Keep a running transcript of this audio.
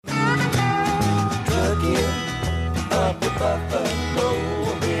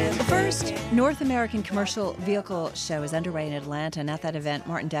The first North American commercial vehicle show is underway in Atlanta, and at that event,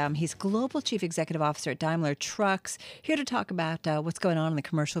 Martin Daum, he's Global Chief Executive Officer at Daimler Trucks, here to talk about what's going on in the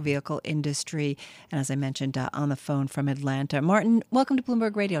commercial vehicle industry, and as I mentioned, on the phone from Atlanta. Martin, welcome to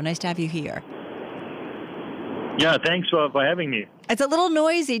Bloomberg Radio. Nice to have you here. Yeah, thanks for having me. It's a little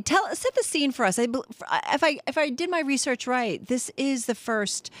noisy. Set the scene for us. If I did my research right, this is the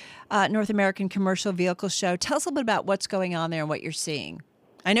first North American commercial vehicle show. Tell us a little bit about what's going on there and what you're seeing.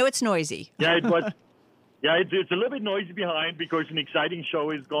 I know it's noisy. Yeah, it was. Yeah, it's a little bit noisy behind because an exciting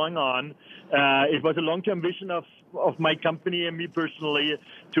show is going on. It was a long-term vision of my company and me personally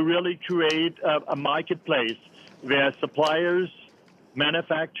to really create a marketplace where suppliers,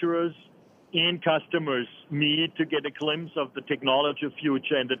 manufacturers, and customers meet to get a glimpse of the technology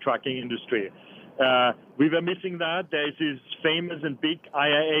future in the trucking industry. We were missing that. There's this famous and big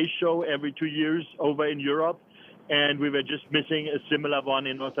IAA show every 2 years over in Europe, and we were just missing a similar one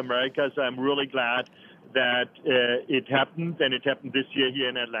in North America. So I'm really glad that it happened, and it happened this year here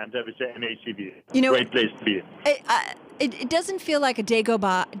in Atlanta with the NACV. Great place to be. It doesn't feel like a day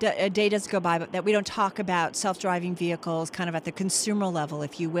doesn't go by but that we don't talk about self-driving vehicles kind of at the consumer level,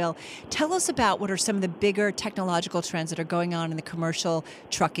 if you will. Tell us about what are some of the bigger technological trends that are going on in the commercial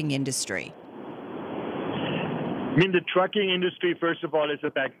trucking industry. I mean, the trucking industry, first of all, is the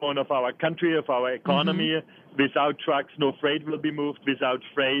backbone of our country, of our economy. Mm-hmm. Without trucks, no freight will be moved. Without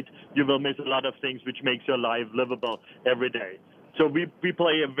freight, you will miss a lot of things which makes your life livable every day. So we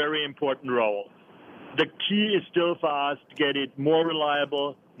play a very important role. The key is still for us to get it more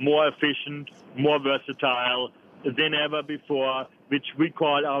reliable, more efficient, more versatile than ever before, which we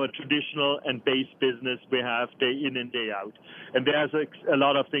call our traditional and base business we have day in and day out. And there's a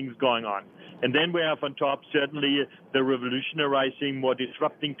lot of things going on. And then we have on top certainly the revolutionizing, more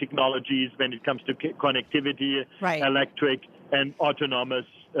disrupting technologies when it comes to connectivity, right, electric and autonomous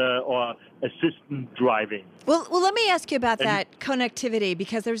or assistant driving. Well, let me ask you about that connectivity,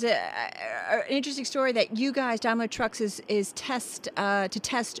 because there's an interesting story that you guys, Daimler Trucks, is to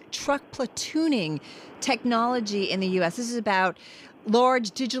test truck platooning technology in the U.S. This is about large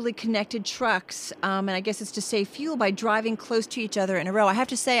digitally connected trucks, and I guess it's to save fuel by driving close to each other in a row. I have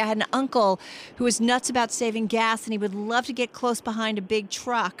to say, I had an uncle who was nuts about saving gas, and he would love to get close behind a big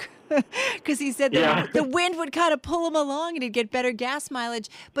truck because he said that the wind would kind of pull him along and he'd get better gas mileage.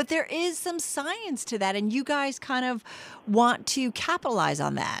 But there is some science to that, and you guys kind of want to capitalize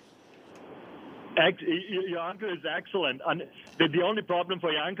on that. Your uncle is excellent. And the only problem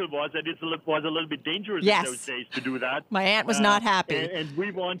for your uncle was that it was a little bit dangerous in those days to do that. My aunt was not happy. And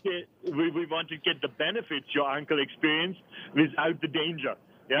we want to get the benefits your uncle experienced without the danger.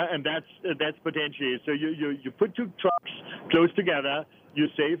 Yeah, and that's potentially. So you put two trucks close together. You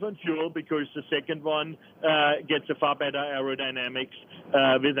save on fuel because the second one gets a far better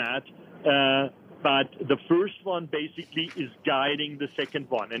aerodynamics with that. But the first one basically is guiding the second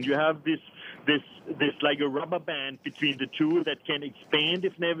one, and you have this like a rubber band between the two that can expand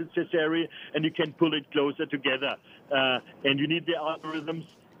if necessary, and you can pull it closer together. And you need the algorithms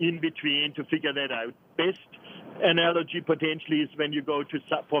in between to figure that out. Best analogy potentially is when you go to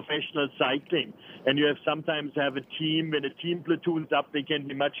professional cycling, and you sometimes have a team. When a team platoons up, they can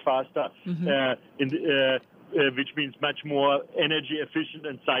be much faster. Which means much more energy efficient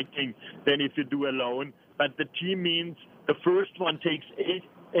in cycling than if you do alone. But the team means the first one takes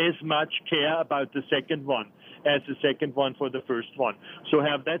as much care about the second one as the second one for the first one. So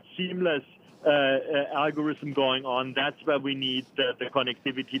have that seamless algorithm going on. That's where we need the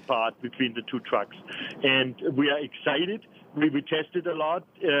connectivity part between the two trucks. And we are excited. We tested a lot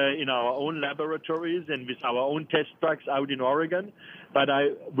in our own laboratories and with our own test trucks out in Oregon. But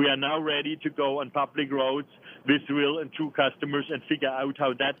we are now ready to go on public roads with real and true customers and figure out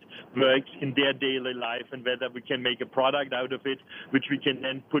how that works in their daily life and whether we can make a product out of it, which we can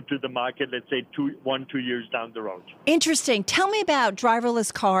then put to the market, let's say 2 years down the road. Interesting. Tell me about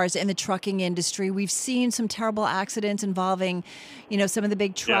driverless cars in the trucking industry. We've seen some terrible accidents involving, some of the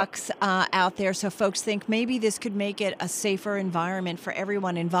big trucks out there. So folks think maybe this could make it a safer environment for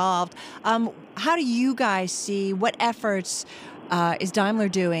everyone involved. How do you guys see, what efforts is Daimler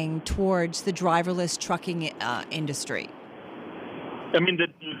doing towards the driverless trucking industry? I mean, the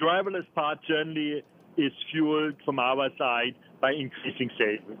driverless part certainly is fueled from our side by increasing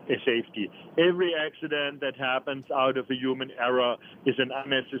safety. Every accident that happens out of a human error is an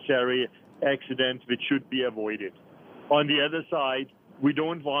unnecessary accident which should be avoided. On the other side, we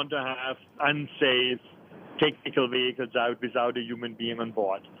don't want to have unsafe technical vehicles out without a human being on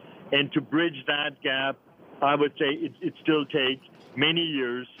board. And to bridge that gap, I would say it still takes many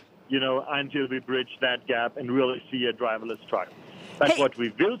years, until we bridge that gap and really see a driverless truck. But what we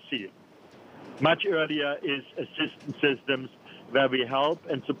will see much earlier is assistance systems where we help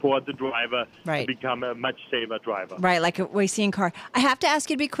and support the driver to become a much safer driver. Right, like we see in car. I have to ask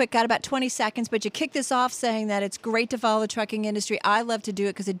you to be quick. Got about 20 seconds, but you kicked this off saying that it's great to follow the trucking industry. I love to do it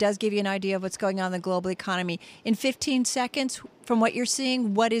because it does give you an idea of what's going on in the global economy. In 15 seconds, from what you're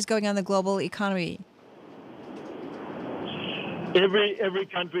seeing, what is going on in the global economy? Every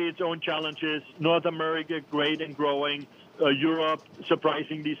country its own challenges. North America, great and growing. Europe,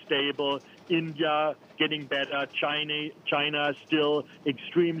 surprisingly stable. India, getting better. China, still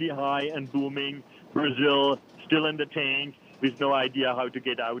extremely high and booming. Brazil, still in the tank with no idea how to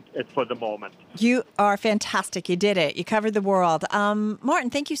get out for the moment. You are fantastic. You did it. You covered the world. Martin,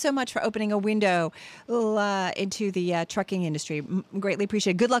 thank you so much for opening a window into the trucking industry. Greatly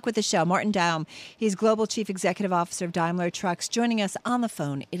appreciate it. Good luck with the show. Martin Daum, he's Global Chief Executive Officer of Daimler Trucks, joining us on the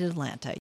phone in Atlanta.